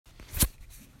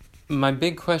My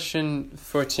big question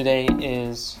for today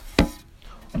is,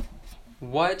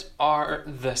 what are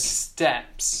the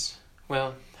steps?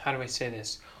 Well, how do I say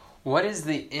this? What is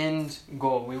the end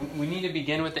goal? We need to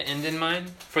begin with the end in mind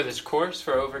for this course,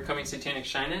 for overcoming satanic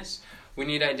shyness. We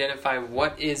need to identify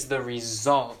what is the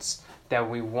results that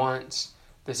we want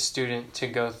the student to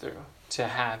go through, to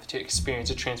have, to experience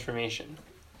a transformation.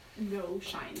 No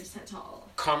shyness at all.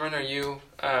 Cameron, are you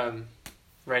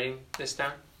writing this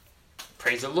down?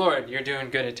 Praise the Lord, you're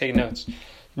doing good at taking notes.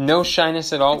 No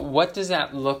shyness at all. What does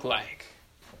that look like?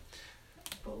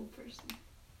 Bold person.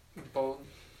 Bold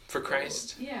for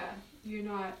Christ? Bold. Yeah, you're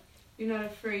not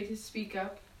afraid to speak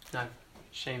up. Not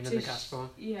ashamed of the gospel?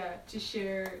 To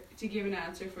share, to give an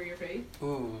answer for your faith.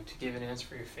 Ooh, to give an answer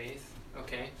for your faith.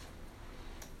 Okay.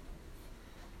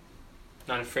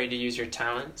 Not afraid to use your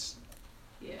talents?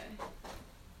 Yeah.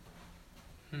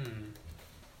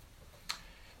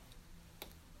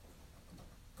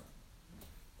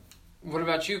 What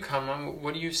about you, Kamran?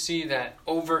 What do you see that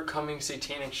overcoming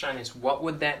satanic shyness, what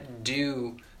would that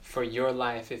do for your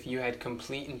life if you had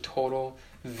complete and total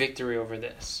victory over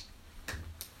this?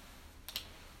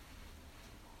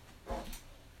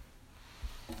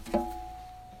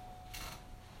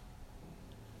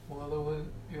 Well,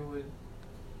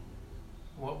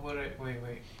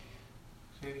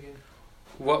 say it again.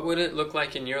 What would it look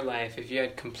like in your life if you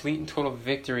had complete and total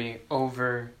victory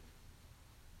over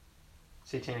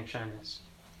satanic shyness?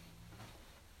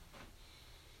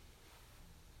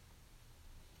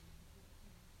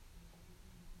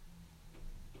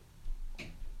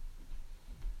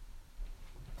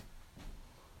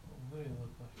 What would it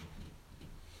look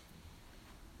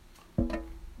like?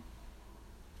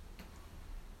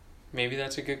 Maybe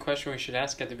that's a good question we should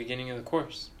ask at the beginning of the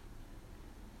course.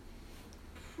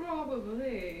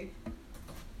 Probably.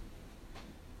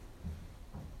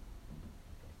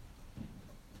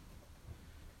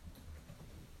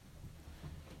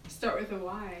 Start with a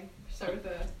why. Start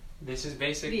with This is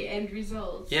basic. the end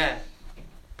result. Yeah.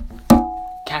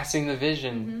 Casting the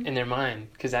vision in their mind,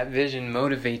 because that vision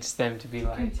motivates them to be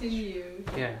like. Continue.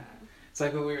 Yeah. It's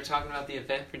like when we were talking about the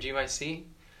event for GYC.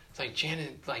 It's like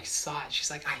Janet saw it.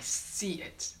 She's like, I see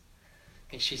it.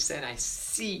 And she said, I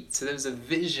see. So there was a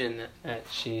vision that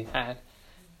she had.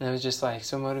 And it was just like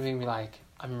so motivating me, like,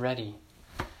 I'm ready.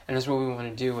 And that's what we want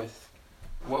to do with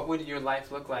what would your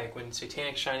life look like when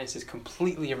satanic shyness is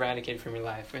completely eradicated from your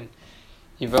life and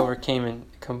you've overcame it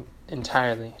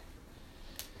entirely.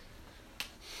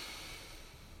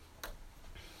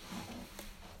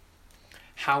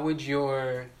 How would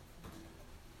your...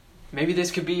 Maybe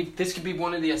this could be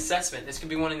one of the assessment. This could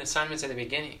be one of the assignments at the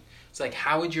beginning. It's like,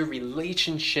 how would your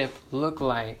relationship look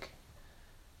like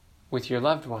with your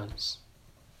loved ones,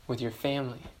 with your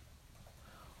family?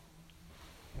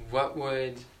 What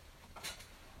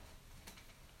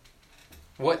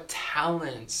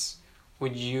talents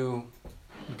would you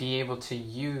be able to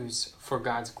use for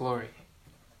God's glory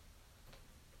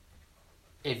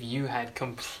if you had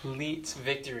complete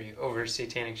victory over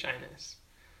satanic shyness?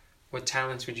 What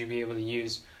talents would you be able to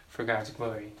use for God's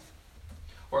glory?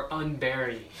 Or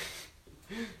unbury?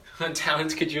 What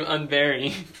talents could you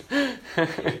unbury?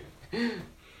 I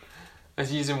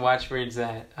was using watchwords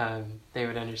that they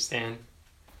would understand.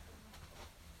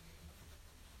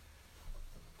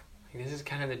 This is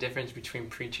kind of the difference between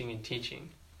preaching and teaching.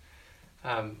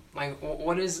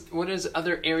 What is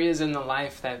other areas in the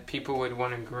life that people would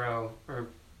want to grow, or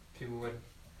people would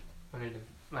want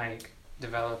to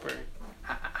develop, or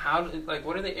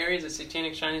what are the areas that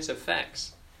satanic shyness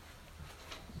affects?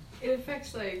 It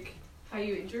affects how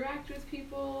you interact with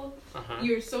people,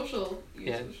 your social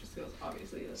skills.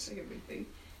 Obviously, that's a big thing.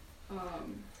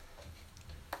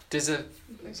 Does it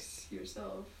affects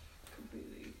yourself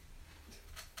completely?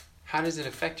 How does it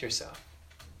affect yourself?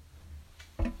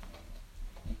 The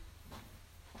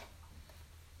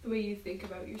way you think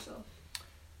about yourself.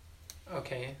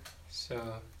 Okay,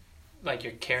 so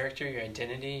your character, your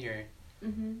identity, your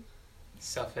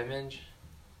self-image,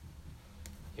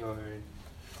 your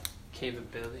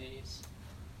capabilities.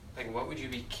 What would you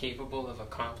be capable of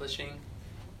accomplishing?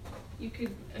 You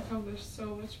could accomplish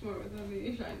so much more without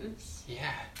any shyness.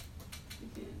 Yeah. You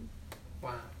can.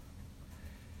 Wow.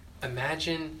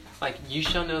 Imagine, you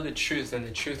shall know the truth, and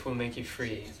the truth will make you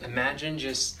free. Imagine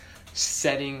just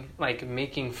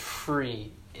making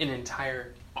free an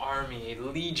entire army, a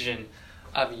legion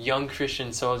of young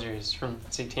Christian soldiers from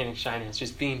satanic shyness,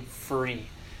 just being free,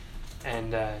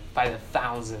 and by the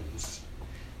thousands.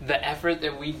 The effort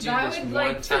that we do this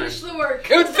one time. Finish the work.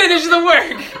 It would finish the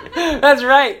work! That's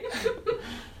right!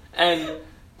 And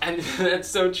that's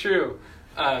so true.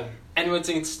 And what's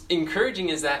encouraging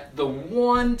is that the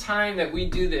one time that we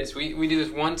do this, we do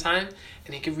this one time,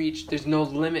 and it can reach, there's no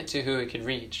limit to who it can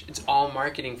reach. It's all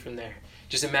marketing from there.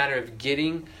 Just a matter of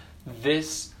getting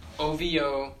this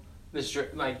OVO,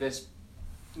 this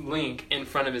link in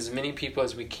front of as many people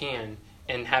as we can,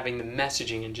 and having the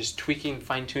messaging and just tweaking,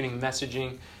 fine-tuning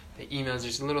messaging, the emails,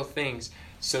 just little things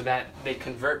so that they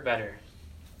convert better.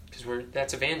 Because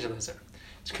that's evangelism.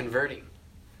 It's converting.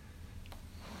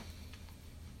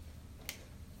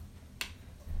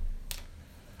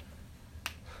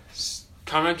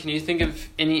 Conrad, can you think of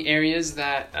any areas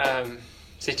that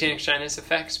satanic shyness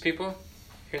affects people?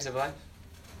 Here's of life.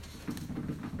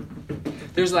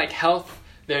 There's like health,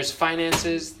 there's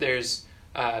finances, there's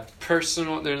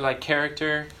personal, there's like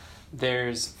character,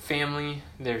 there's family,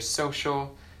 there's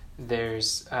social,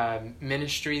 there's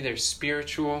ministry, there's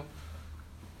spiritual.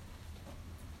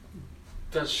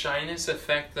 Does shyness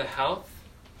affect the health?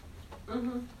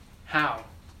 Mm-hmm. How?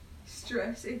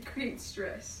 Stress. It creates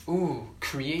stress. Ooh,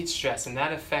 creates stress. And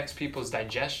that affects people's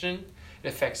digestion. It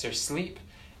affects their sleep.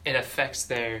 It affects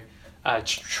their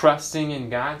trusting in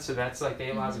God. So that's like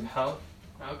the 8 laws of health.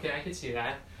 Okay, I can see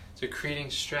that. So creating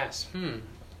stress.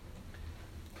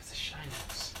 Because of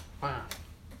shyness. Wow.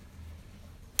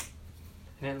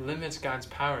 And it limits God's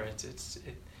power.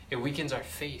 It weakens our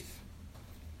faith.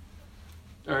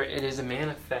 Or it is a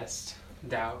manifest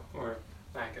doubt or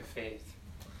lack of faith.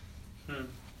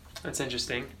 That's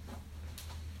interesting.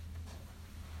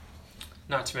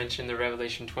 Not to mention the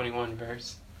Revelation 21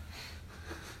 verse.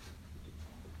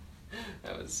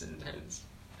 That was intense.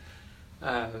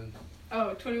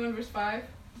 21 verse 5?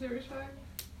 Is it verse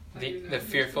 5? The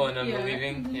fearful and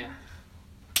unbelieving? Yeah.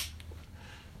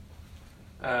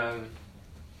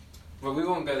 But we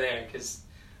won't go there because...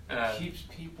 keeps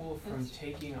people from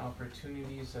taking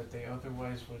opportunities that they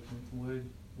otherwise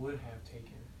would have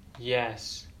taken.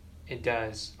 Yes, it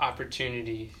does.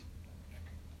 Opportunities.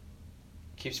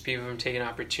 Keeps people from taking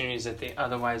opportunities that they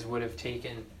otherwise would have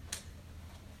taken.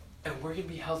 And we're going to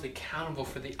be held accountable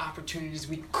for the opportunities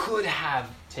we could have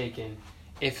taken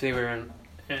if they were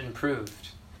improved.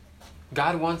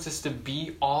 God wants us to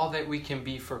be all that we can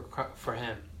be for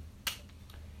Him.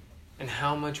 And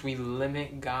how much we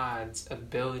limit God's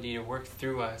ability to work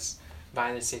through us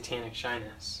by the satanic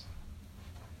shyness.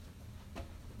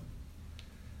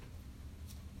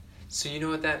 So you know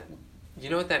what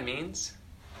that means?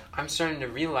 I'm starting to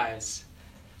realize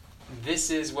this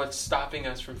is what's stopping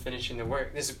us from finishing the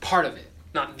work. This is part of it.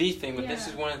 Not the thing, but this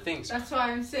is one of the things. That's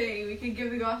why I'm saying we can give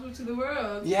the gospel to the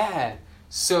world. Yeah.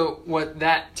 So what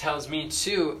that tells me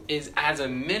too is, as a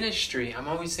ministry, I'm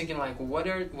always thinking like, what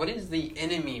is the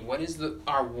enemy? What is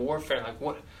our warfare? Like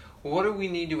what do we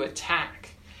need to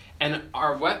attack? And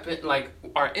our weapon, like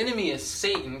our enemy is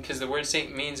Satan, because the word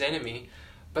Satan means enemy,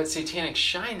 but satanic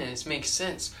shyness makes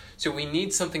sense. So we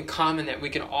need something common that we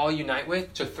can all unite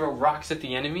with to throw rocks at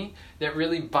the enemy that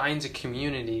really binds a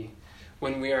community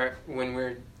when we're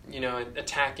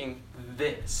attacking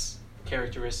this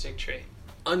characteristic trait.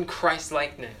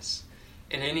 Unchristlikeness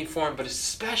in any form, but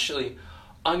especially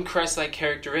unchristlike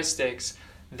characteristics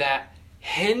that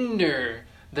hinder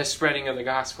the spreading of the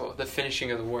gospel, the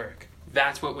finishing of the work.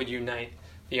 That's what would unite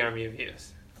the army of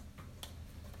youth.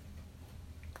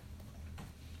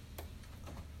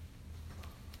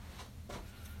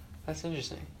 That's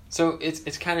interesting. So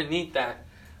it's kind of neat that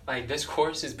like this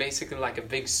course is basically like a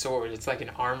big sword. It's like an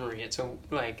armory. It's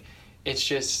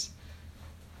just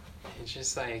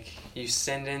like you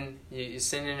send in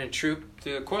a troop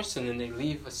to the course and then they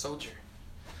leave a soldier.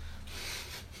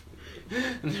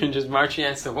 And they're just marching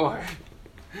against the war.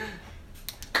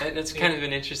 That's kind of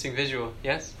an interesting visual.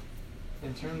 Yes?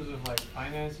 In terms of like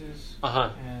finances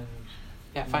and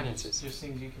finances. There's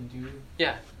things you can do.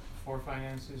 Yeah. For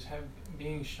finances,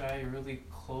 being shy really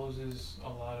closes a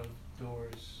lot of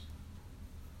doors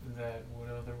that would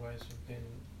otherwise have been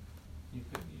you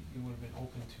would have been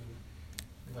open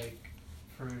to. Like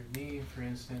for me, for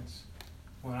instance,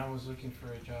 when I was looking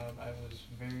for a job, I was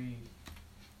very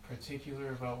particular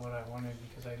about what I wanted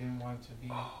because I didn't want to be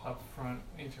upfront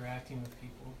interacting with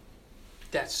people.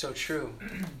 That's so true.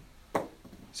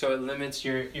 So it limits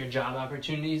your job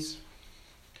opportunities.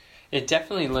 It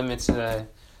definitely limits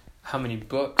how many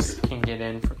books can get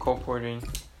in for colporting.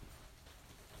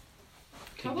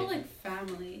 How about like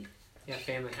family? Yeah,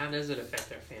 family. How does it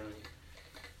affect our family?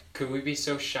 Could we be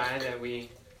so shy that we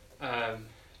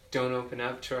don't open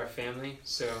up to our family,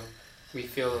 so we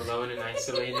feel alone and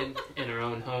isolated in our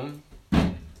own home?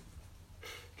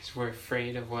 Because we're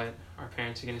afraid of what our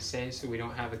parents are going to say, so we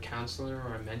don't have a counselor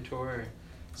or a mentor or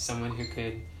someone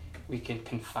we can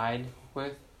confide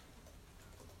with.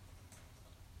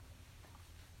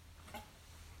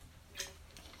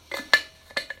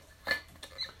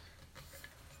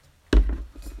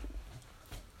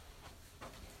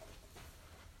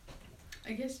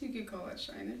 I guess you could call it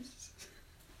shyness.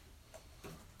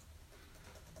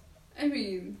 I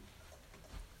mean,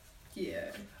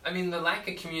 yeah. I mean, the lack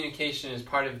of communication is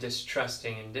part of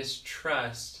distrusting, and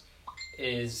distrust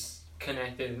is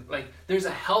connected. Like, there's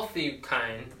a healthy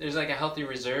kind, there's like a healthy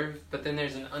reserve, but then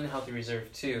there's an unhealthy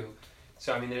reserve too.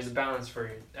 So, I mean, there's a balance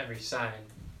for every side.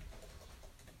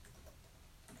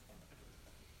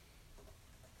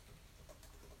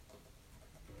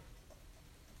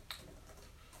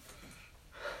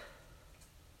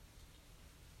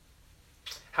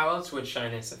 How else would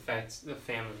shyness affect the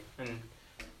family?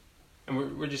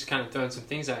 And we're just kind of throwing some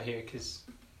things out here because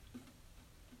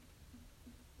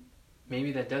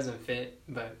maybe that doesn't fit,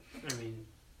 but I mean.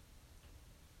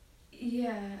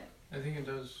 Yeah. I think it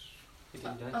does. You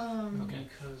think it does? Okay.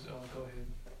 Because, go ahead.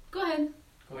 Go ahead.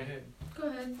 Go ahead. Go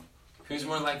ahead. Who's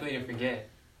more likely to forget?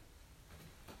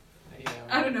 Yeah.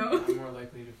 I don't know. I'm more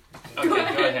likely to forget.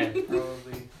 Okay, go ahead.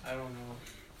 Probably. I don't know.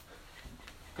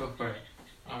 Go for it.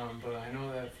 But I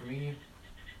know that for me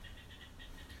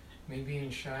being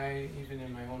shy, even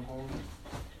in my own home,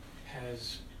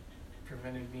 has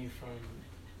prevented me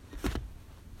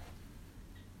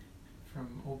from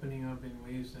opening up in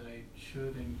ways that I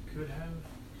should and could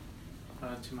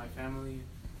have to my family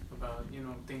about,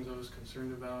 things I was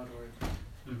concerned about or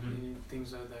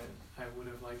things that I would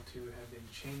have liked to have been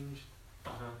changed.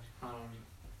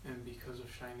 And because of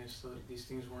shyness, these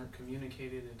things weren't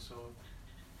communicated, and so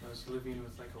I was living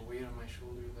with like a weight on my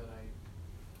shoulder that I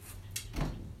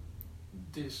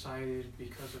decided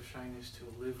because of shyness to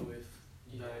live with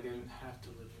that I didn't have to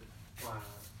live with. Wow.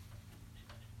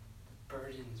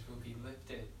 Burdens will be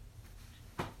lifted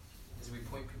as we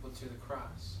point people to the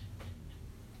cross.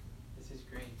 This is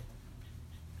great.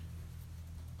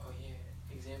 Oh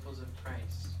yeah, examples of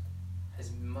Christ.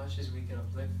 As much as we can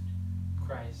uplift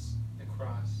Christ, the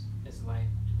cross, his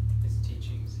life, his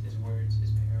teachings, his words,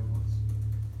 his parables,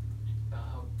 that'll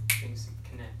help things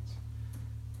connect.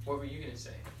 What were you going to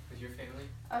say with your family?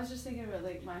 I was just thinking about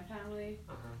like my family.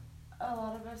 A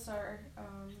lot of us are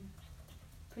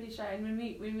pretty shy, and when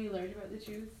we learned about the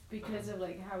truth, because of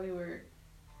like how we were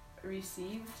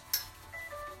received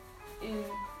in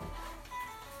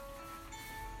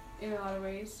a lot of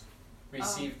ways.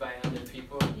 Received by other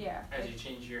people? Yeah. As you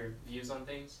change your views on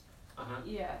things?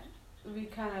 Yeah. We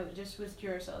kind of just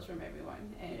withdrew ourselves from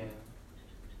everyone, and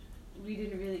we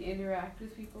didn't really interact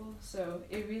with people, so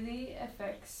it really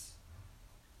affects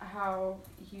how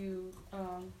you,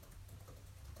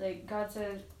 like God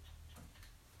said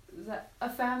that a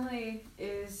family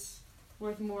is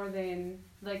worth more than,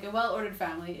 like a well-ordered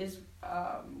family is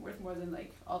worth more than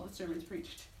like all the sermons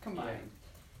preached combined.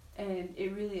 And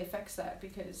it really affects that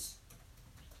because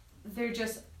they're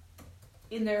just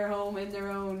in their home, in their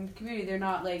own community. They're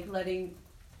not like letting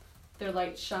their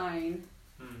light shine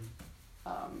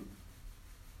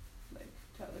like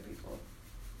to other people.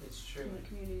 It's true. In the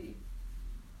community.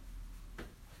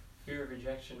 Fear of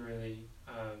rejection really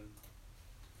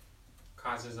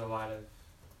causes a lot of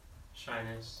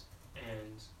shyness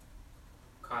and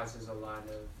causes a lot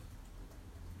of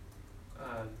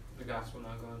the gospel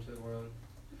not going to the world.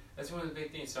 That's one of the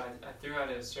big things. So I threw out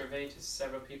a survey to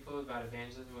several people about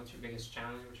evangelism. What's your biggest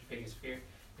challenge? What's your biggest fear?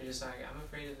 They're just like, I'm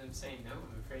afraid of them saying no.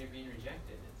 I'm afraid of being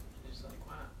rejected. It's just like,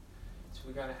 wow. So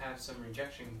we got to have some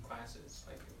rejection classes,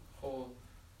 like a whole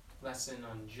lesson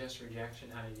on just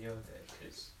rejection, how to deal with it.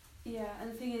 Yeah,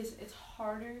 and the thing is, it's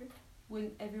harder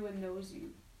when everyone knows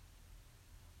you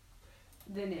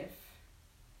than if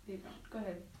they don't. Go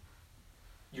ahead.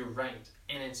 You're right,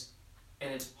 and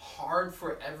it's hard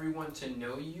for everyone to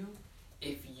know you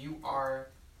if you are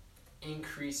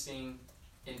increasing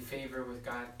in favor with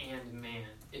God and man.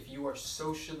 If you are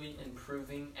socially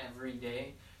improving every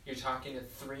day, you're talking to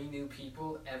 3 new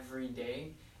people every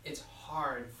day, it's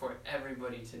hard for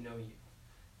everybody to know you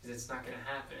because it's not going to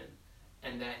happen.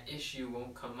 And that issue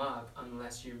won't come up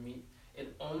unless you meet.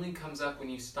 It only comes up when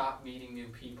you stop meeting new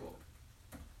people.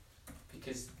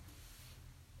 Because,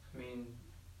 I mean,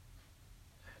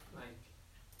 like,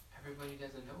 everybody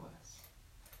doesn't know us.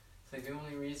 It's like the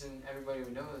only reason everybody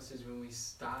would know us is when we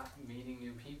stop meeting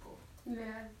new people.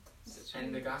 Yeah.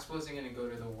 And the gospel isn't going to go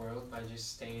to the world by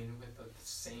just staying with the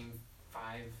same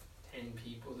 5, 10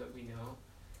 people that we know.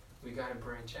 We got to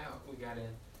branch out. We got to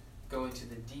go into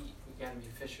the deep. We got to be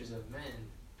fishers of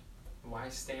men. Why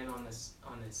stand on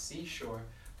the seashore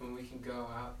when we can go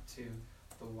out to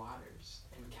the waters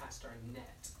and cast our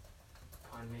net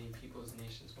upon many peoples,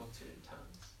 nations, multitude, and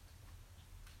tongues?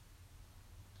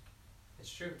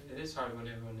 It's true. It is hard when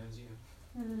everyone knows you.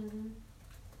 Mm-hmm.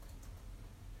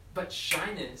 But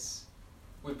shyness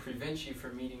would prevent you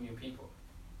from meeting new people.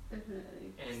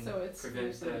 Definitely. and so it's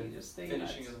prevent the mostly just thing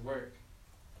finishing that's- of the work.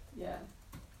 Yeah,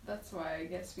 that's why I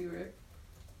guess there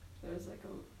was like a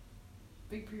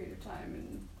big period of time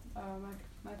in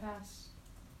my past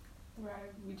where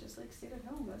we just like stayed at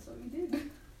home. That's what we did.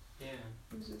 Yeah,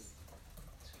 It was just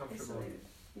it's comfortable. isolated.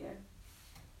 Yeah.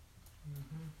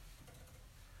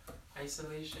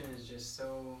 Isolation is just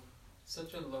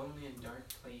such a lonely and dark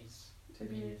place to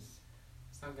be.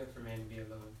 It's not good for man to be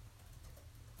alone.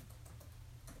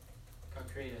 God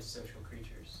created us social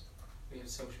creatures. We have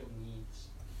social needs.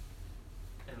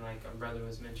 And like our brother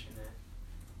was mentioning that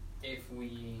if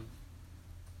we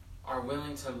are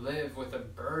willing to live with a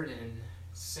burden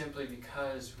simply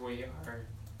because we are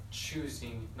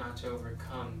choosing not to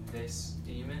overcome this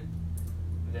demon,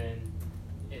 then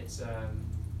it's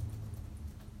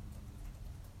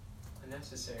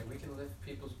unnecessary. We can lift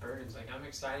people's burdens. Like I'm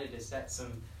excited to set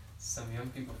some young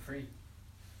people free.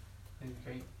 It'd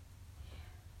be great.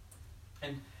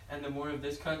 And the more of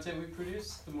this content we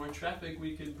produce, the more traffic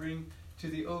we could bring to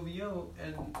the OVO,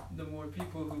 and the more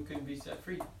people who can be set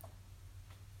free.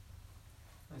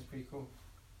 That's pretty cool.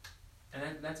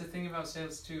 And that's the thing about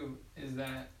sales too, is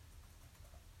that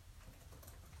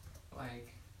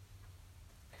like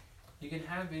you can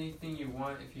have anything you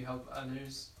want if you help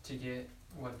others to get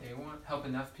what they want, help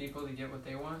enough people to get what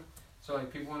they want. So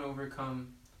like people want to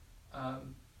overcome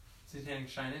Satanic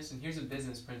Shyness, and here's a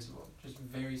business principle, just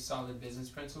very solid business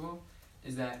principle,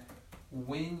 is that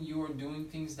when you are doing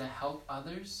things that help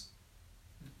others,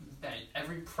 that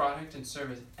every product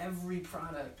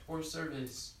or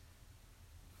service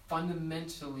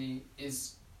fundamentally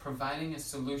is providing a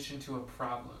solution to a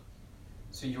problem.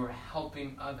 So you're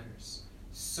helping others.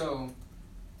 So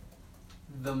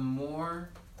the more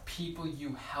people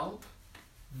you help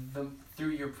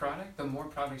through your product, the more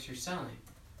products you're selling,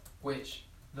 which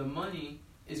the money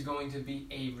is going to be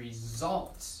a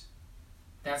result.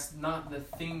 That's not the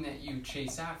thing that you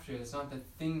chase after. It's not the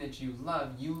thing that you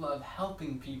love. You love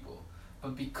helping people.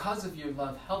 But because of your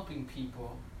love helping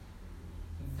people,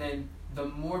 then the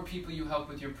more people you help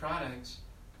with your products,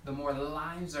 the more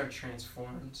lives are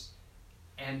transformed,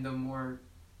 and the more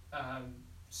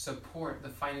support, the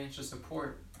financial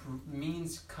support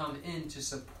means come in to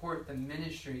support the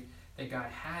ministry that God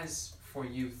has for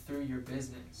you through your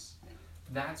business.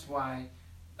 That's why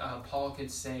Paul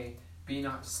could say, be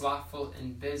not slothful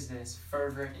in business,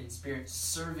 fervent in spirit,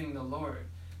 serving the Lord.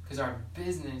 Because our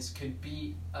business could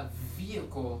be a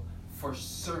vehicle for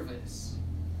service.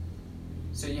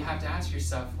 So you have to ask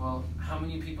yourself, well, how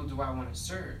many people do I want to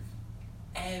serve?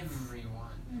 Everyone.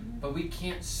 Mm-hmm. But we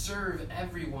can't serve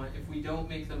everyone. If we don't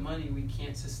make the money, we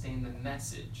can't sustain the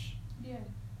message. Yeah.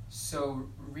 So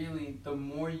really, the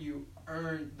more you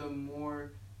earn, the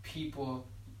more people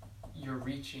you're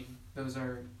reaching. Those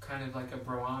are kind of like a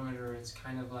barometer. It's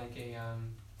kind of like a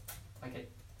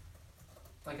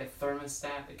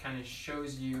thermostat that kind of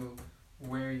shows you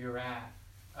where you're at,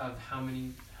 of how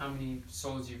many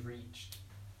souls you've reached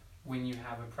when you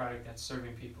have a product that's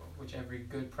serving people, which every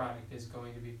good product is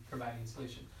going to be providing a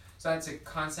solution. So that's a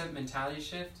concept mentality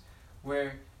shift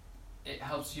where it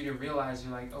helps you to realize,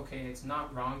 you're like, okay, it's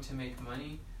not wrong to make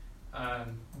money,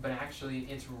 but actually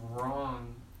it's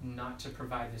wrong not to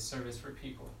provide this service for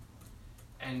people.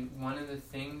 And one of the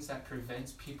things that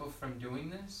prevents people from doing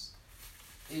this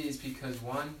is because,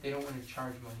 one, they don't want to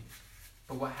charge money.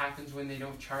 But what happens when they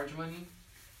don't charge money?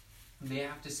 They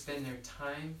have to spend their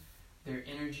time, their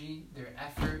energy, their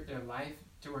effort, their life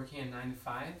to working a 9 to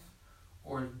 5,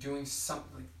 or doing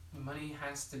something. Money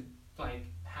has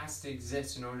to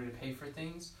exist in order to pay for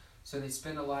things. So they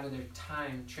spend a lot of their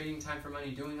time trading time for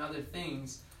money, doing other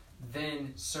things,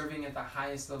 then serving at the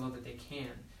highest level that they can.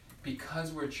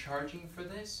 Because we're charging for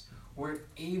this, we're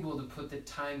able to put the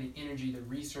time, the energy, the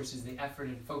resources, the effort,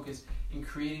 and focus in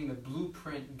creating the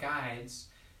blueprint guides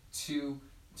to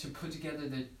put together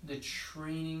the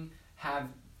training,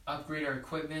 upgrade our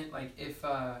equipment. Like if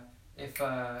an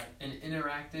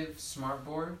interactive smart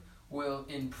board will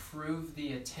improve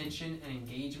the attention and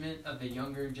engagement of the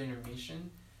younger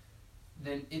generation,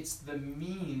 then it's the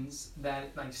means that,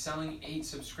 like, selling 8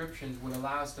 subscriptions would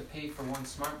allow us to pay for one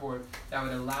smartboard that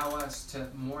would allow us to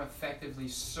more effectively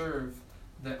serve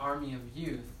the army of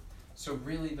youth. So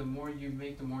really, the more you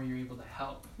make, the more you're able to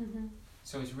help. Mm-hmm.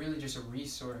 So it's really just a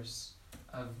resource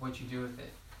of what you do with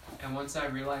it. And once I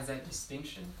realized that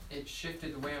distinction, it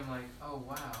shifted the way I'm like, oh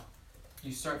wow.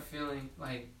 You start feeling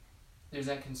like there's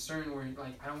that concern where,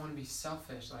 like, I don't want to be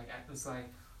selfish. Like, it's like,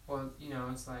 well,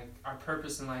 it's like our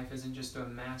purpose in life isn't just to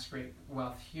amass great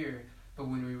wealth here, but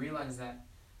when we realize that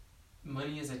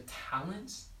money is a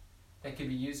talent that can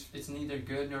be used, it's neither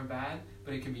good nor bad,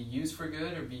 but it can be used for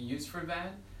good or be used for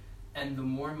bad, and the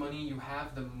more money you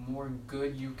have, the more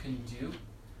good you can do.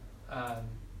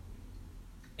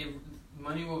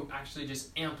 Money will actually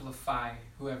just amplify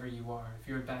whoever you are. If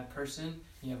you're a bad person,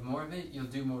 you have more of it, you'll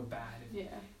do more bad.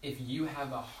 If you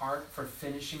have a heart for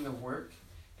finishing the work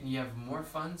and you have more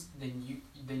funds, then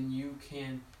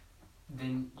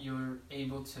you're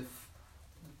able to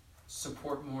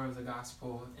support more of the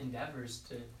gospel endeavors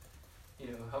to,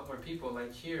 help more people.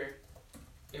 Like here,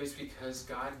 it was because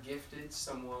God gifted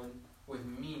someone with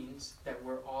means that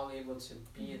we're all able to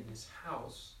be in this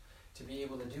house, to be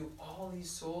able to do all these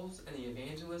souls and the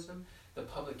evangelism. The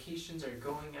publications are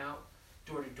going out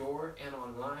door to door and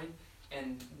online,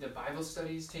 and the Bible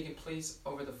studies taking place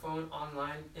over the phone,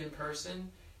 online, in person,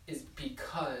 is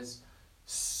because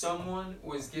someone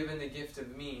was given the gift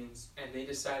of means and they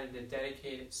decided to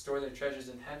dedicate it, store their treasures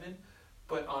in heaven,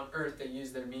 but on earth they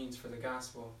use their means for the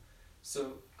gospel.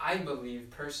 So I believe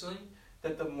personally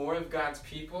that the more of God's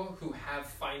people who have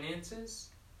finances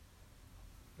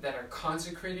that are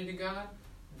consecrated to God,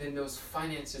 then those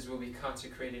finances will be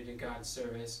consecrated to God's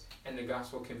service and the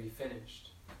gospel can be finished.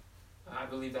 I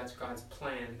believe that's God's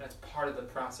plan. That's part of the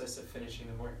process of finishing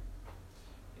the work.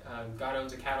 God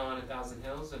owns a cattle on 1,000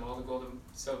 hills, and all the gold and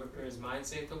silver is mine,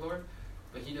 saith the Lord.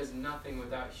 But he does nothing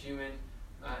without human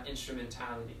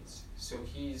instrumentalities. So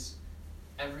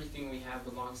everything we have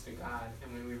belongs to God,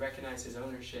 and when we recognize his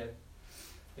ownership,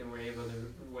 then we're able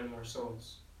to win more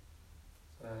souls.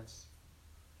 So that's,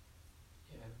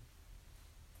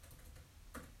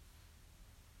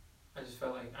 I just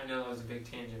felt like, I know that was a big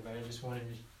tangent, but I just wanted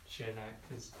to share that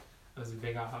because that was a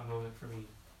big aha moment for me.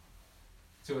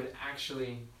 So it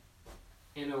actually,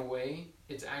 in a way,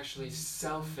 it's actually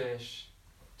selfish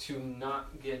to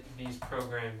not get these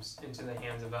programs into the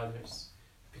hands of others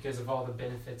because of all the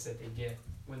benefits that they get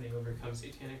when they overcome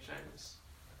satanic shyness.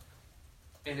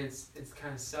 And it's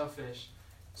kind of selfish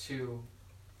to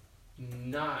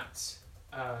not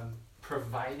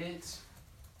provide it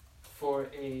for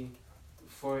an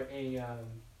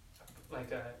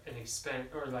expense,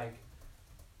 or like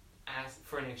ask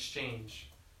for an exchange,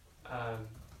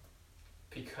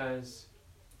 because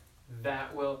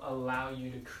that will allow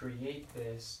you to create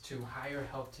this, to hire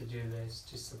help to do this,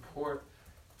 to support,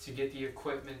 to get the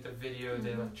equipment, the video,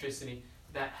 the electricity,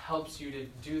 that helps you to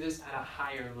do this at a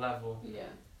higher level.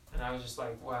 And I was just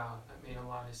like, wow, that made a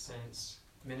lot of sense.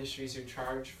 Ministries who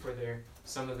charge for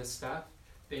some of the stuff,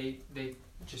 they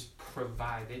just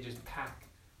provide, they just pack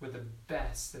with the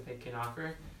best that they can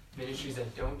offer. Ministries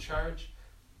that don't charge,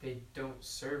 they don't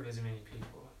serve as many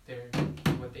people.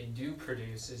 What they do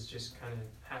produce is just kind of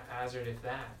haphazard, if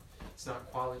that. It's not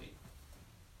quality.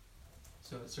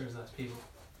 So it serves less people.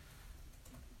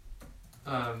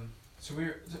 So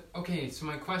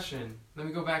my question, let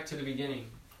me go back to the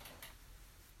beginning.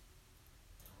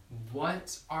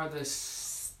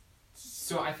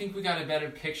 So I think we got a better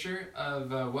picture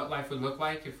of what life would look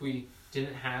like if we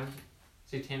didn't have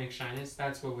satanic shyness.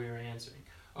 That's what we were answering.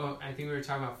 Oh, I think we were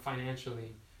talking about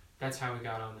financially. That's how we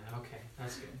got on that. Okay,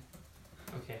 that's good.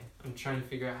 Okay, I'm trying to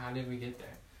figure out how did we get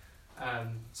there.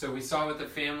 So we saw with the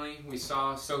family, we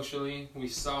saw socially, we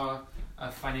saw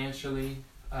financially.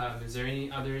 Is there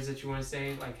any others that you want to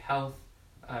say, like health,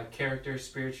 character,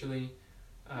 spiritually?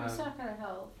 We saw kind of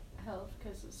health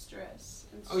because of stress.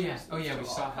 And stress we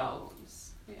saw health.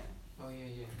 Problems. Yeah. Oh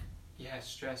yeah. Yeah,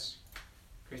 stress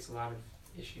creates a lot of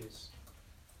issues.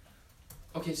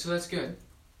 Okay, so that's good.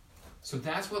 So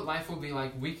that's what life will be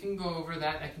like. We can go over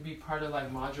that. That can be part of like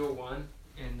module 1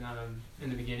 in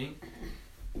the beginning,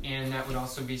 and that would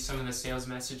also be some of the sales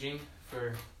messaging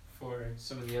for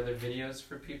some of the other videos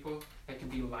for people. That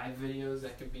could be live videos.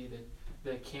 That could be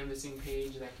the canvassing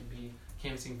page. That could be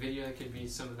canvassing video. That could be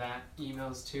some of that,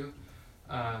 emails too.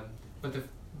 But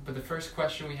the first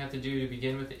question we have to do to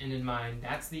begin with the end in mind.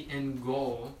 That's the end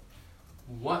goal.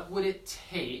 What would it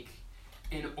take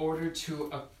in order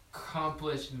to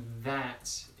accomplish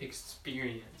that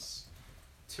experience,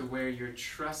 to where your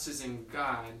trust is in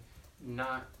God,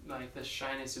 not like the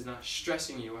shyness is not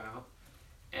stressing you out,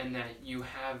 and that you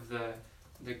have the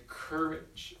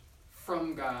courage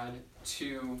from God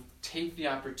to take the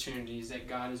opportunities that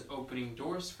God is opening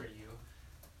doors for you.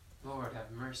 Lord have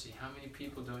mercy, how many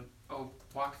people don't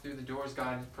walk through the doors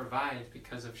God provides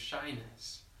because of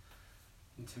shyness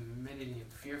and timidity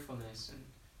and fearfulness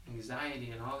and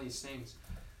anxiety and all these things.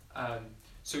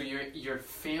 So your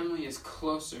family is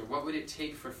closer. What would it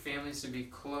take for families to be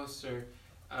closer,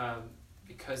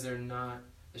 because the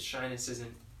shyness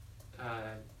isn't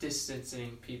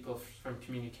distancing people from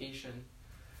communication?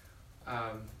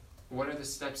 What are the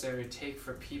steps that it would take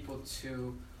for people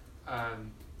to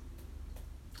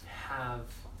have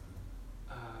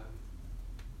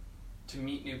to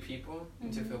meet new people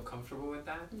and to feel comfortable with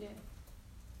that. Yeah.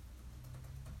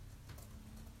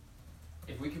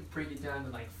 If we could break it down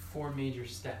to like 4 major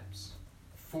steps,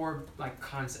 4 like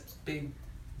concepts, big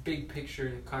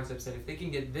picture concepts, that if they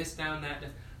can get this down, that,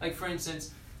 like for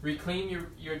instance, reclaim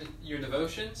your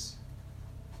devotions.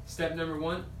 Step number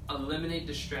 1, eliminate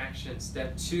distractions.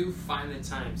 Step 2, find the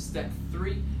time. Step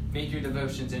 3, make your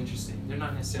devotions interesting. They're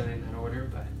not necessarily in that order,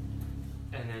 but,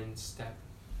 and then step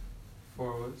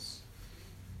 4 was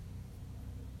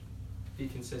be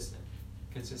consistent.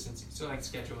 Consistency. So like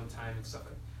schedule and time and stuff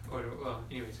like that. Or, well,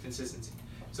 anyways, consistency.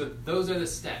 So those are the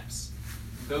steps.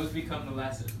 Those become the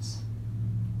lessons.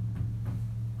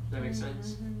 Does that make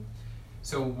sense?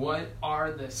 So what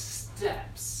are the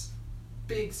steps,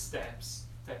 big steps,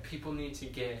 that people need to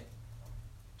get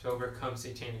to overcome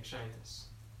satanic shyness?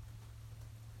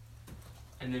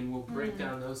 And then we'll break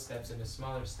down those steps into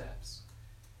smaller steps.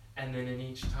 And then in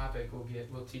each topic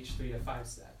we'll teach 3 to 5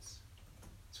 steps.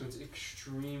 So it's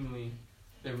extremely,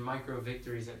 they're micro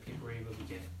victories that people are able to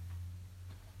get.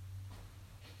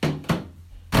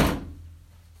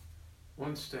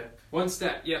 One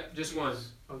step. Yep, just one.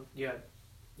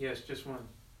 Yes, just one.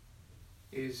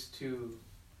 Is to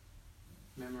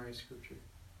memorize scripture.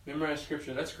 Memorize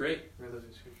scripture, that's great.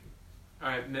 Relevant scripture.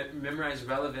 Alright, memorize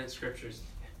relevant scriptures.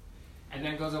 And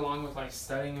that goes along with like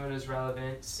studying what is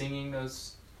relevant, singing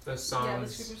those songs. Yeah, the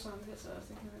scripture songs, that's what I was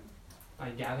thinking of.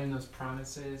 Like gathering those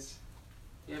promises.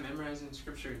 Yeah, memorizing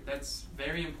scripture, that's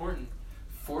very important.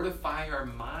 Fortify our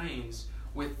minds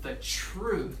with the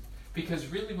truth. Because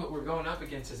really what we're going up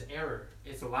against is error.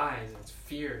 It's lies, it's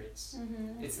fear, it's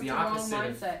the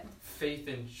opposite of faith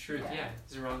and truth. Yeah,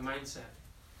 it's the wrong mindset.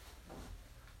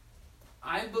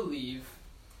 I believe,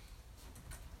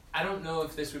 I don't know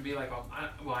if this would be like,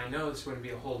 I know this wouldn't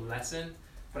be a whole lesson,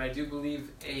 but I do believe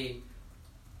a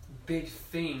big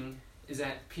thing is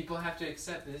that people have to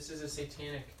accept that this is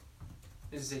satanic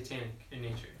in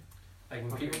nature. Like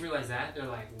when people realize that, they're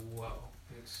like, whoa.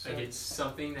 Like it's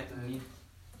something that needs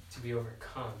to be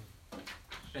overcome.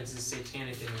 It's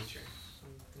satanic in nature.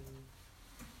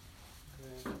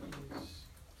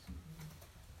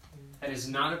 That is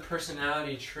not a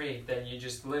personality trait that you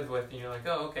just live with and you're like,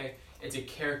 oh, okay. It's a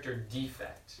character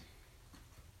defect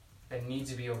that needs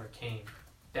to be overcame.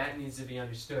 That needs to be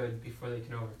understood before they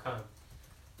can overcome.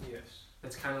 Yes.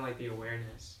 That's kind of like the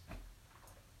awareness.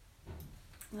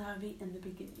 That would be in the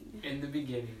beginning. In the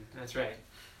beginning, that's right.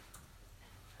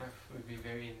 That would be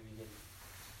very in the beginning.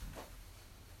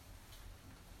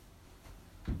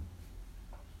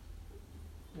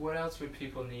 What else would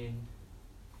people need?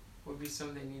 What would be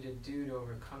something they need to do to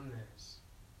overcome this?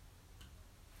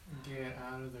 Get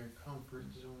out of their comfort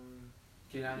zone.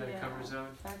 Get out of their comfort zone?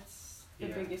 That's the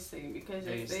biggest thing, because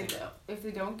if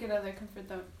they don't get out of their comfort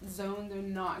zone, they're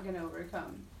not going to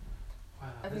overcome. Wow,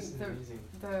 I this think is amazing.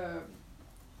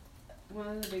 One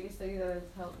of the biggest things that has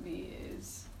helped me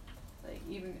is like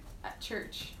even at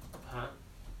church. Huh?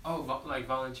 Oh, like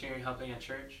volunteering, helping at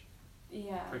church?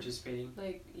 Yeah. Participating?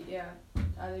 Like, yeah.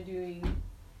 Either doing...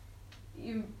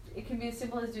 it can be as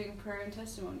simple as doing prayer and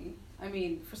testimony. I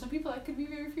mean, for some people that could be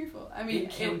very fearful. I mean, it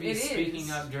can be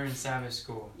speaking up during Sabbath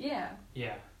school. Yeah.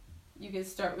 Yeah. You can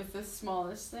start with the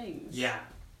smallest things. Yeah.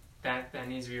 That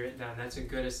needs to be written down. That's a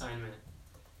good assignment.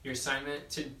 Your assignment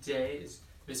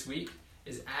this week,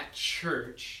 is at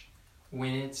church.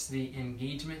 When it's the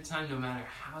engagement time, no matter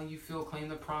how you feel, claim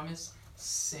the promise,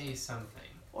 say something.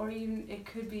 Or even, it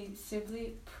could be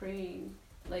simply praying.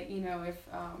 Like, you know, if...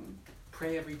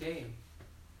 pray every day.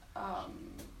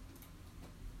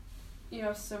 You know,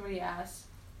 if somebody asks,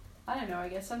 I don't know, I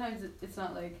guess sometimes it's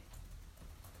not like...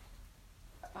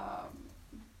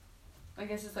 I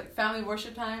guess it's like family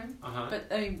worship time.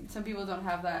 But, I mean, some people don't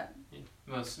have that. Yeah.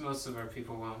 Most of our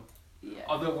people won't. Yeah.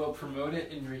 Although we'll promote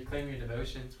it and reclaim your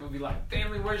devotions. We'll be like,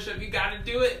 family worship, you gotta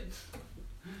do it!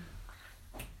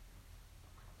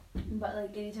 But,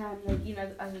 like, anytime, like, you know,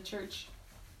 as a church,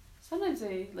 sometimes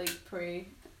they, like, pray.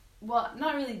 Well,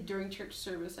 not really during church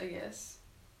service, I guess.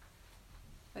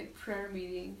 Like, prayer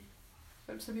meeting.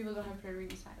 But some people don't have prayer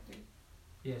meetings either.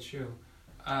 Yeah, true.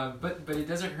 But it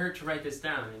doesn't hurt to write this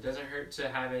down. It doesn't hurt to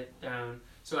have it down.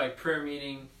 So, like, prayer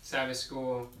meeting, Sabbath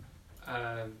school,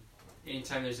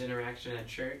 anytime there's interaction at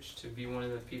church, to be one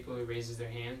of the people who raises their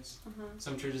hands.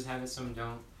 Some churches have it, some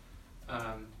don't.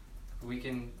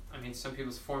 Some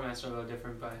people's formats are a little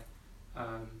different, but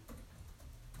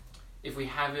if we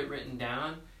have it written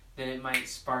down, then it might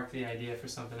spark the idea for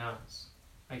something else.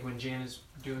 Like when Jan is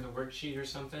doing the worksheet or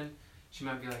something, she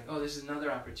might be like, oh, this is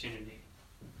another opportunity.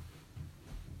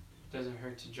 Doesn't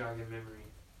hurt to jog their memory.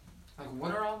 Like,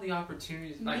 what are all the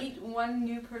opportunities? Meet one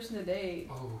new person a day.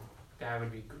 Oh, that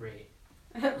would be great.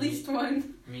 At least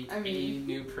one. Meet I mean- a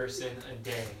new person a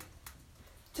day.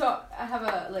 Talk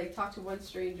to one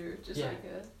stranger, just Yeah. like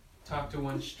a. Talk to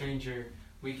one stranger.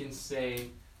 We can say,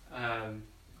 while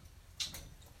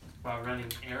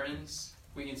running errands,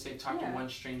 we can say talk to Yeah. one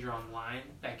stranger online.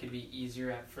 That could be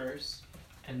easier at first.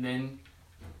 And then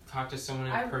talk to someone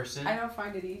in person. I don't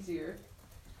find it easier.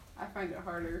 I find it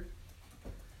harder.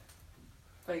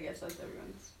 But I guess that's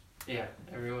everyone's. Yeah,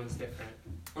 everyone's different.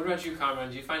 What about you, Kamran?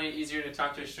 Do you find it easier to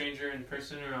talk to a stranger in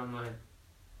person or online?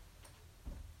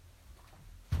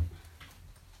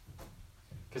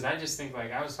 Because I just think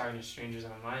I was talking to strangers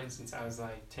online since I was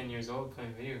 10 years old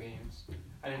playing video games.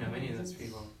 I didn't know any of those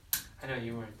people. I know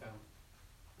you weren't though.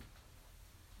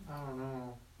 I don't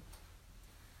know.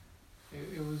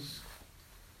 It was,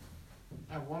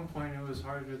 at one point it was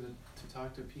harder to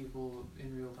talk to people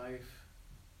in real life.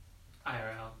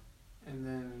 IRL. And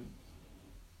then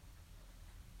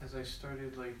as I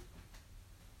started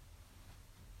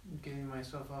getting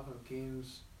myself off of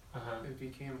games, it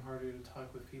became harder to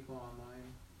talk with people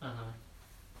online.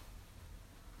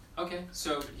 Okay,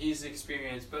 so he's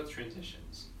experienced both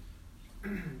transitions.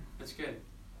 That's good.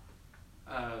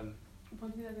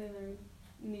 One thing that they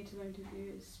need to learn to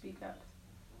do is speak up.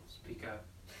 Speak up.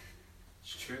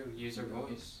 It's true. Use our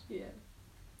voice. Yeah.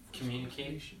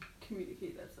 Communicate.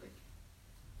 Communicate, that's like.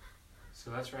 So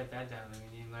let's write that down.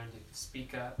 We need to learn to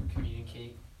speak up,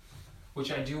 communicate.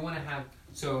 Which I do want to have.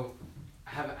 So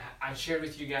I've shared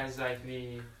with you guys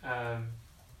the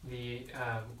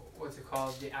what's it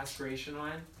called? The aspiration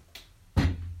line.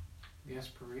 The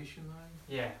aspiration line?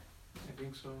 Yeah. I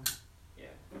think so.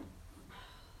 Yeah.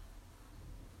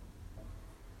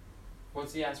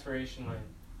 What's the aspiration line?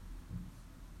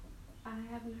 I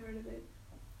haven't heard of it.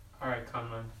 All right,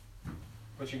 come on.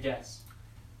 What's your guess?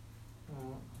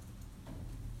 Well,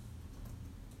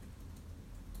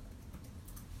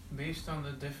 based on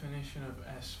the definition of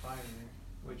aspire,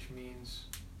 which means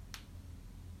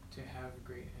to have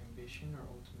great ambition or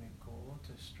ultimate goal,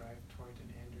 to strive toward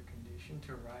an end or condition,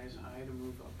 to rise high, to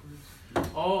move upwards.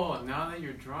 Oh, now that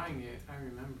you're drawing it, I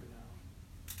remember now.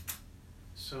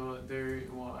 So I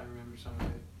remember some of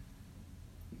it.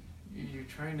 You're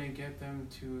trying to get them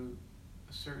to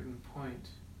a certain point,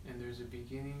 and there's a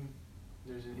beginning,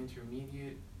 there's an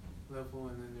intermediate level,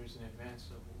 and then there's an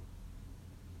advanced level.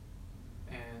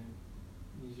 And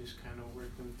you just kind of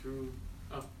work them through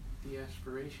up the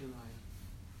aspiration line.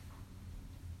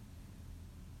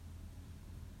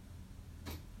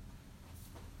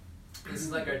 This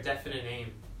is our definite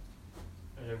aim.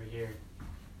 Right over here.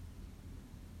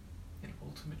 An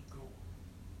ultimate goal.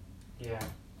 Yeah.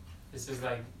 This is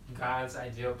God's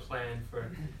ideal plan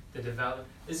for the development.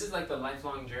 This is the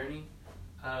lifelong journey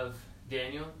of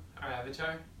Daniel, our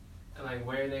avatar, and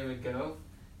where they would go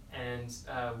and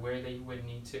where they would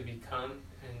need to become,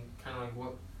 and kind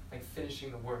of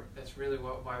finishing the work. That's really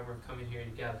why we're coming here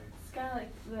together. It's kind of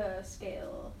like the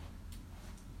scale.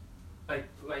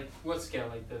 What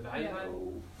scale? The value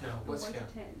line? No, what 1 scale?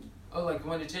 to 10. Oh,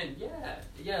 1 to 10.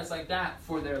 Yeah, it's like that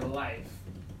for their life,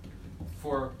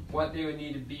 for what they would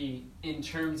need to be in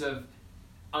terms of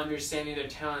understanding their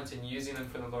talents and using them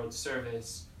for the Lord's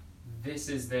service. This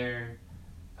is their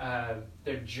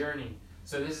journey.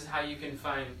 So this is how you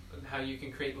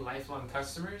can create lifelong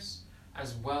customers,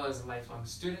 as well as lifelong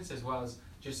students, as well as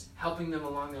just helping them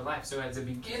along their life. So as a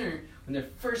beginner, when they're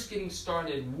first getting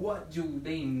started, what do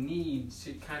they need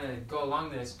to kind of go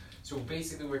along this? So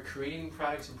basically we're creating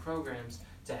products and programs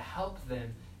to help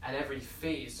them at every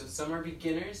phase. So some are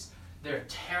beginners, they're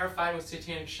terrified with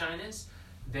satanic shyness,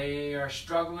 they are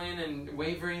struggling and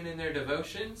wavering in their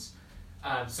devotions.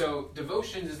 So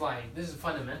devotions is this is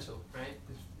fundamental, right?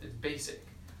 It's basic.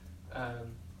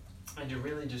 And to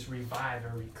really just revive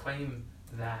or reclaim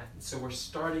that. So we're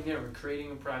starting there, we're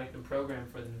creating a product and program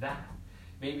for that.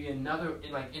 Maybe another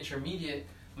intermediate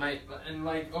might, and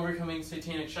overcoming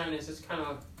satanic shyness is kind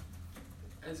of,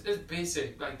 it's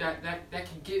basic. That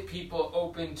can get people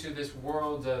open to this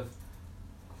world of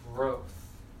growth,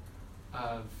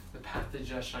 of the path to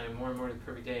just shine more and more to the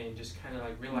perfect day, and just kind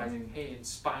of realizing, hey,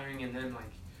 inspiring, and then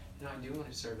I do want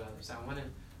to serve others. I want to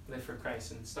live for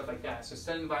Christ and stuff like that. So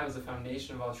studying the Bible is the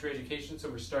foundation of all true education, so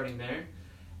we're starting there.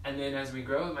 And then as we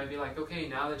grow, it might be okay,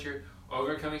 now that you're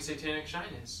overcoming satanic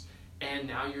shyness, and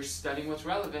now you're studying what's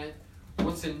relevant,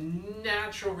 what's a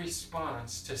natural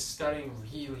response to studying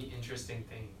really interesting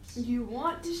things? You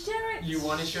want to share it. You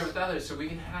want to share with others. So we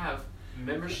can have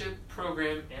membership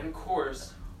program and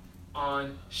course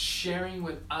on sharing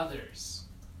with others.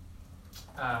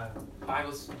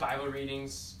 Bible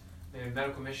readings, maybe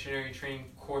medical missionary training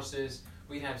courses.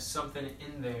 We'd have something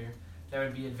in there that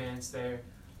would be advanced there.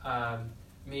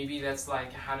 maybe that's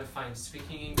like how to find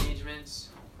speaking engagements.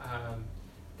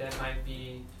 That might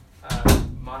be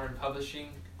modern publishing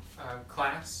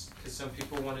class, because some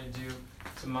people want to do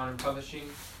some modern publishing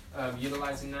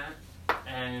utilizing that.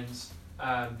 And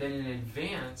then in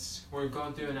advance, we're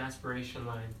going through an aspiration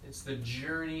line. It's the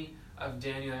journey of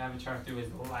Daniel Avatar through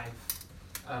his life,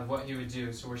 of what he would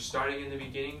do. So we're starting in the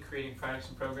beginning, creating products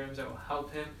and programs that will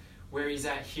help him where he's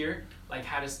at here, like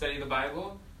how to study the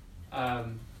Bible,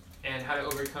 and how to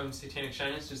overcome satanic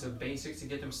shyness, just the basics to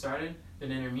get them started.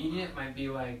 Then intermediate might be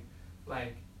like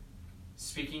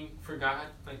speaking for God,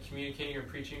 like communicating or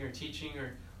preaching or teaching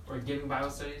or giving Bible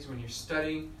studies. When you're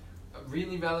studying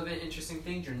really relevant, interesting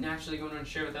things, you're naturally going to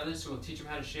share with others, so we'll teach them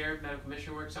how to share medical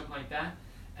mission work, something like that.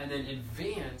 And then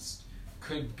advanced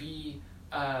could be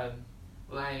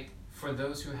like for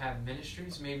those who have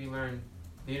ministries, maybe learn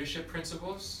leadership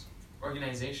principles,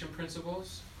 organization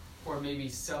principles, or maybe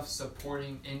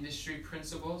self-supporting industry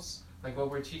principles. Like what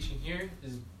we're teaching here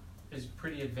is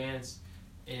pretty advanced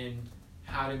in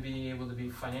how to be able to be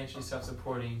financially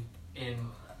self-supporting in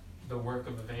the work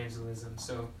of evangelism.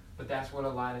 So, but that's what a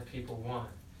lot of people want,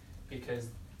 because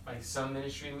like some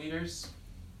ministry leaders,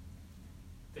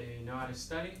 they know how to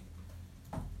study,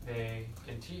 they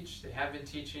can teach, they have been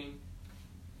teaching,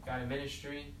 got a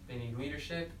ministry, they need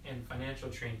leadership and financial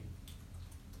training.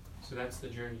 So that's the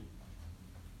journey.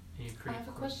 I have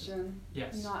a question.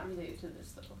 Yes. Not related to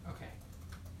this though. Okay.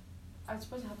 I'm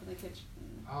supposed to help in the kitchen.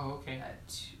 Oh, okay. At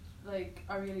 2, like,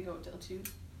 are we gonna go till 2?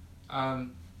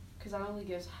 Because that only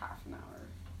gives half an hour.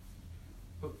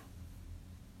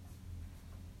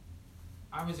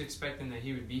 I was expecting that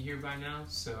he would be here by now,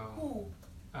 so. Who?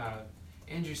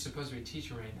 Andrew's supposed to be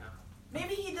teaching right now.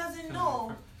 Maybe he doesn't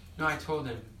know. No, I told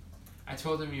him. I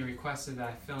told him he requested that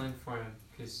I fill in for him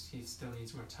because he still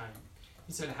needs more time.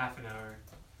 He said half an hour,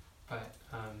 but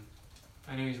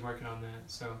I know he's working on that,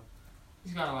 so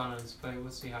he's got a lot on his plate.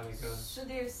 We'll see how it goes. So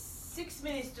there's 6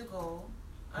 minutes to go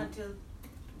until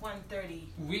 1:30.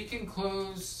 We can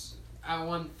close at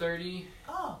 1:30.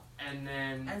 Oh. And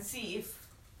then. And see if.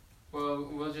 Well,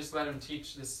 we'll just let him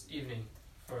teach this evening.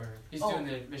 He's doing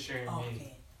the missionary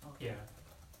meeting. Okay. Yeah.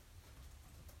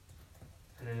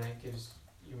 And then that gives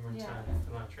you more time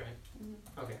for lunch, right?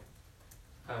 Mm-hmm. Okay.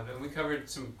 And we covered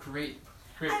some great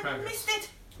progress. I missed it.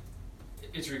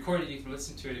 It's recorded. You can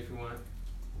listen to it if you want.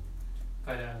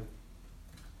 But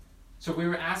so we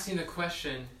were asking the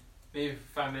question, maybe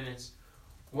for 5 minutes.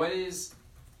 What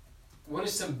are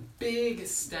some big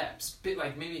steps,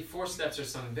 like maybe 4 steps or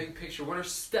something, big picture? What are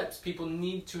steps people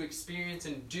need to experience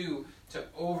and do to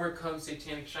overcome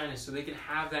satanic shyness so they can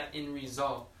have that end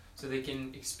result, so they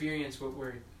can experience what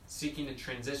we're seeking to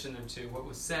transition them to? What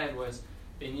was said was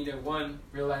they need to, 1,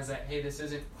 realize that, hey, this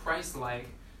isn't Christ-like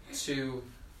to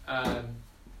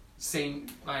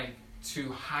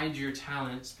to hide your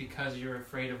talents because you're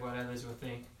afraid of what others will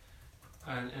think.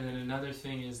 And then another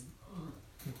thing is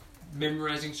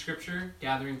memorizing scripture,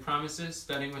 gathering promises,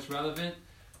 studying what's relevant,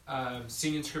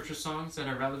 singing scripture songs that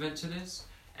are relevant to this.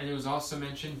 And it was also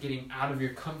mentioned getting out of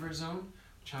your comfort zone,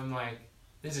 which I'm like,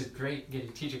 this is great, get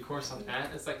to teach a course on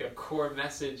that. It's like a core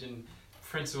message and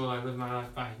principle I live my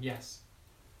life by. Yes?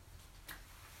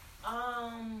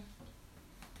 Are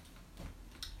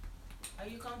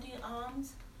you counting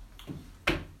arms?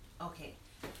 Okay.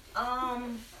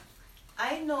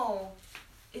 I know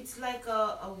it's like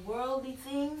a worldly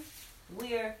thing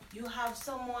where you have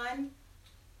someone.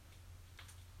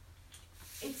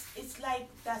 It's like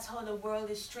that's how the world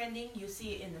is trending. You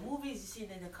see it in the movies, you see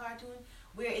it in the cartoon,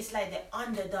 where it's like the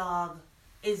underdog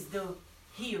is the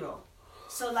hero.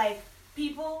 So like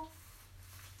people,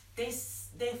 they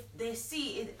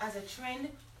see it as a trend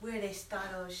where they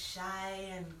start out shy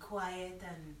and quiet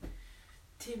and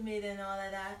timid and all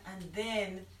of that, and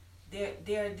then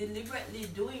they're deliberately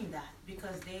doing that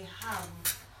because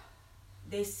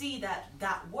they see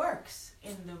that works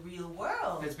in the real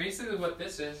world. That's basically what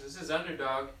this is. This is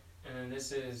underdog, and then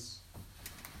this is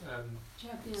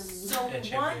champion. So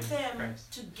champion want them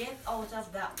Christ. to get out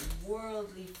of that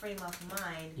worldly frame of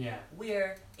mind, Yeah.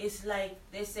 where it's like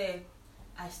they say,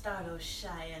 I start out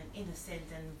shy and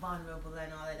innocent and vulnerable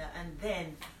and all of that, and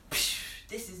then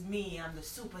this is me, I'm the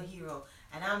superhero,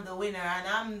 and I'm the winner, and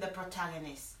I'm the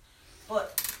protagonist.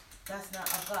 But that's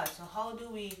not of God. So how do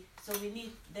we? So we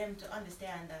need them to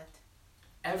understand that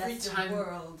Every that's time. the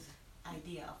world's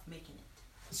idea of making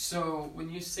it. So when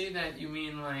you say that, you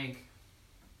mean like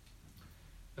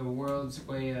the world's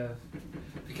way of,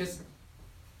 because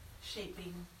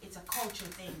Shaping. It's a culture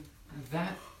thing.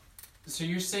 that. So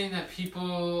you're saying that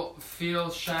people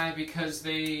feel shy because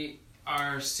they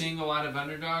are seeing a lot of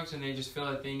underdogs and they just feel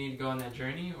like they need to go on that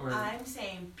journey, or I'm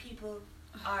saying people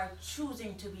are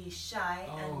choosing to be shy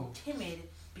Oh. and timid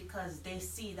because they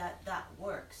see that that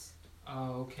works.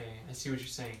 Oh, okay. I see what you're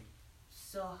saying.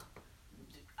 So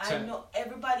So- I know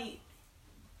everybody.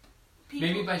 People,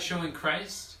 Maybe by showing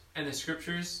Christ and the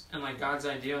scriptures and like God's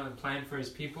ideal and plan for His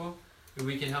people,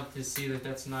 we can help to see that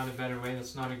that's not a better way.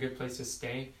 That's not a good place to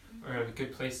stay or a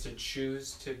good place to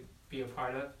choose to be a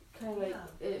part of. Kind of like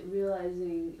it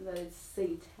realizing that it's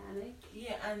satanic.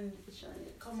 yeah, and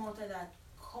Shyness. come out of that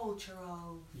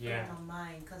cultural Yeah. frame of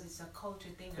mind because it's a culture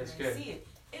thing That's and I good. see it.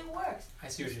 It works. I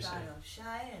see what You you're start saying. off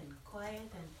shy and quiet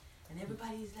and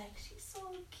everybody's like, she's so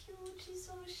cute, she's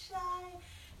so shy.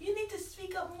 You need to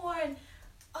speak up more. And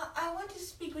I want to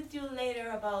speak with you later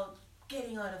about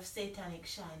getting out of satanic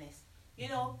shyness. You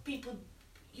know, people,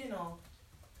 you know,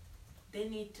 we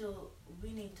need to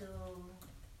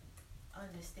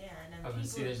understand. And Oh, people,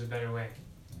 see, there's a better way.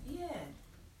 yeah,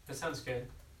 That sounds good.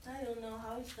 I don't know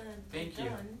how it's going to Thank be you.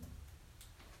 done.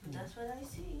 But that's what I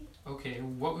see. Okay,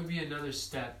 what would be another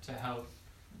step to help?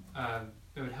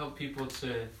 It would help people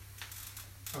to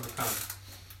overcome.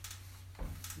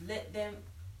 Let them.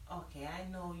 Okay,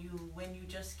 I know you. When you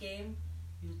just came,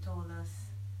 you told us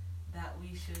that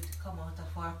we should come out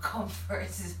of our comfort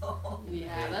zone.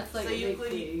 Yeah, that's like so a you big could.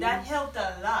 thing. That helped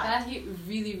a lot. That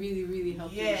really, really, really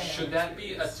helped. me. Yeah. Should that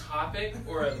be a topic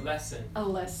or a lesson? A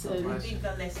lesson? I think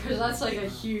a lesson. Because that's like a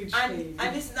huge thing.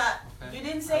 And it's not. Okay. You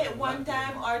didn't say I it would one love to.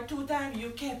 time or two times. You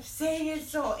kept saying it,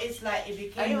 so it's like it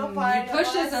became a And part you of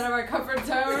pushed us. us out of our comfort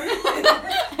zone.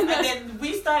 And then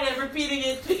we started repeating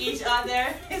it to each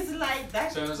other. It's like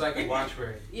that. So it was like a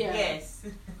watchword. Yeah. Yes.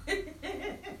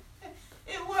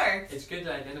 It worked. It's good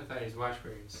to identify as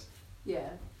watchwords. Yeah,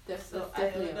 that's So I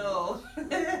definitely don't know.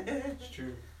 It's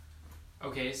true.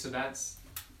 Okay, so that's.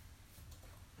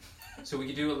 So we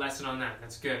could do a lesson on that.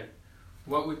 That's good.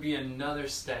 What would be another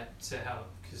step to help?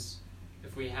 Because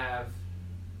if we have.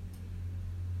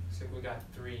 Looks like we got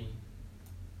 3.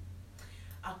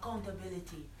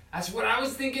 Accountability. That's what I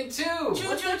was thinking too!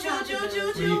 Choo choo choo choo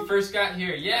choo When you choo. first got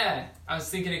here, yeah. I was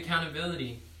thinking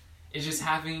accountability. It's just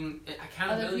having.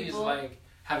 Accountability is people. like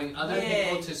having other Yeah.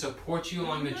 people to support you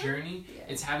along the journey. Yeah.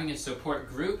 It's having a support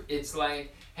group. It's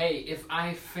like, hey, if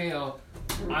I fail,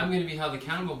 I'm going to be held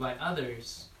accountable by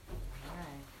others.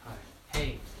 Right.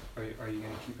 Hey, Are you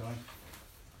going to keep going?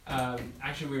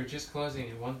 actually, we were just closing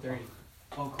at 1:30.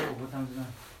 Oh, cool. What time is it now?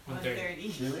 1:30.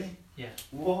 1:30. Really? Yeah.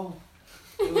 Whoa.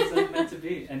 It was like meant to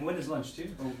be. And when is lunch too?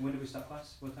 Or when do we start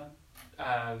class? What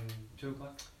time? 2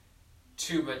 o'clock?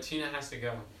 2, but Tina has to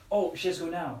go. Oh, she has to go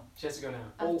now. She has to go now.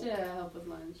 I have to help with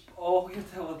lunch. Oh, you have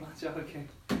to have lunch. Okay.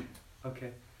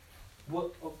 Okay.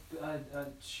 What? Oh,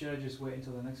 should I just wait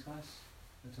until the next class?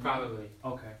 Until Probably.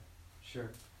 Okay. Sure.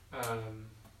 And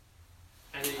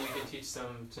then you can teach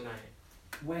some tonight.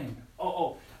 When?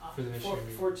 Oh. For the missionary.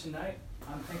 For tonight,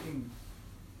 I'm thinking.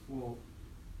 Well,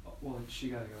 she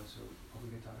gotta go, so we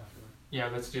can talk afterward. Yeah,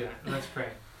 let's do that. Let's pray.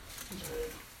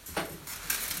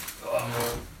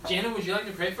 Jana, would you like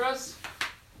to pray for us?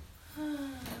 Okay.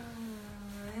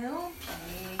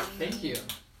 Thank you.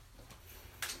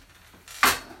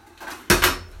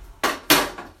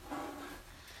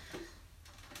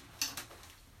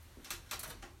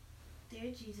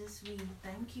 Dear Jesus, we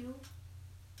thank you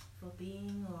for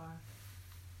being our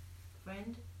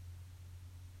friend,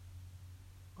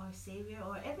 our savior,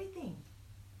 or everything.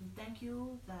 We thank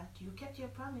you that you kept your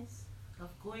promise of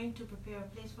going to prepare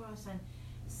a place for us and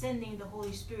sending the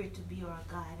Holy Spirit to be our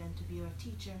guide and to be our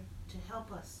teacher, to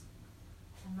help us,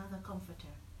 another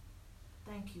comforter.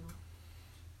 Thank you.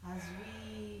 As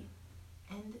we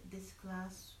end this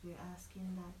class, we're asking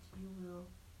that you will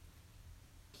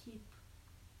keep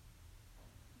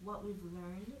what we've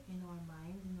learned in our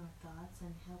minds, in our thoughts,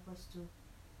 and help us to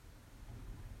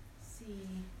see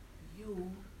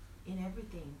you in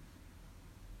everything.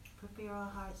 Prepare our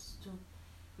hearts to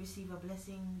receive a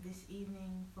blessing this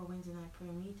evening for Wednesday night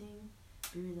prayer meeting.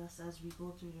 Be with us as we go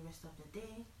through the rest of the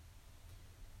day.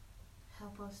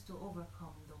 Help us to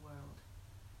overcome the world.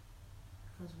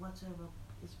 Because whatsoever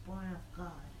is born of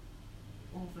God,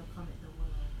 overcometh the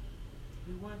world.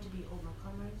 We want to be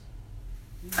overcomers.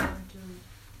 We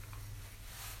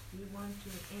want to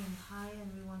aim high,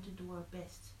 and we want to do our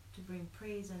best to bring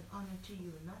praise and honor to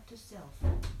you, not to self.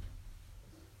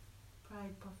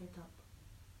 Pride puffeth up.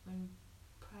 When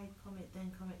pride cometh,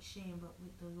 then cometh shame, but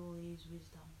with the lowly is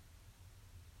wisdom.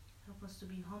 Help us to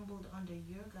be humbled under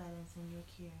your guidance and your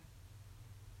care.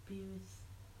 Be with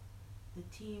the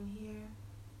team here,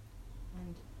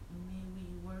 and may we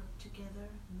work together.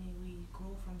 May we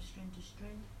grow from strength to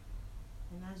strength.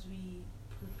 And as we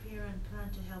prepare and plan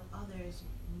to help others,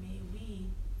 may we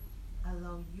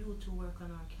allow you to work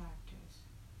on our characters.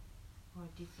 or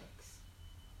defects.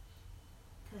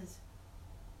 Because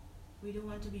we don't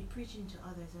want to be preaching to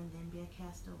others and then be a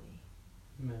castaway.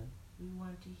 Amen. We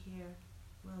want to hear,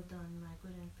 well done, my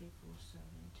good and faithful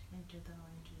servant. Enter thou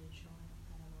into the joy of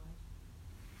thy Lord.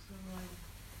 So Lord,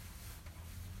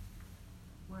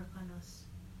 work on us,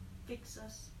 fix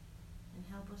us, and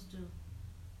help us to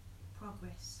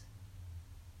progress.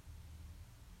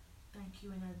 Thank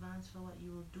you in advance for what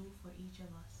you will do for each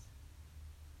of us.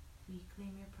 We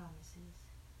claim your promises,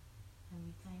 and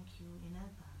we thank you in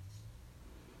advance.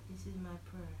 This is my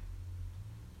prayer.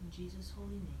 In Jesus'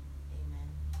 holy name,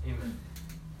 amen. Amen.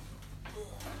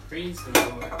 Praise the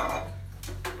Lord.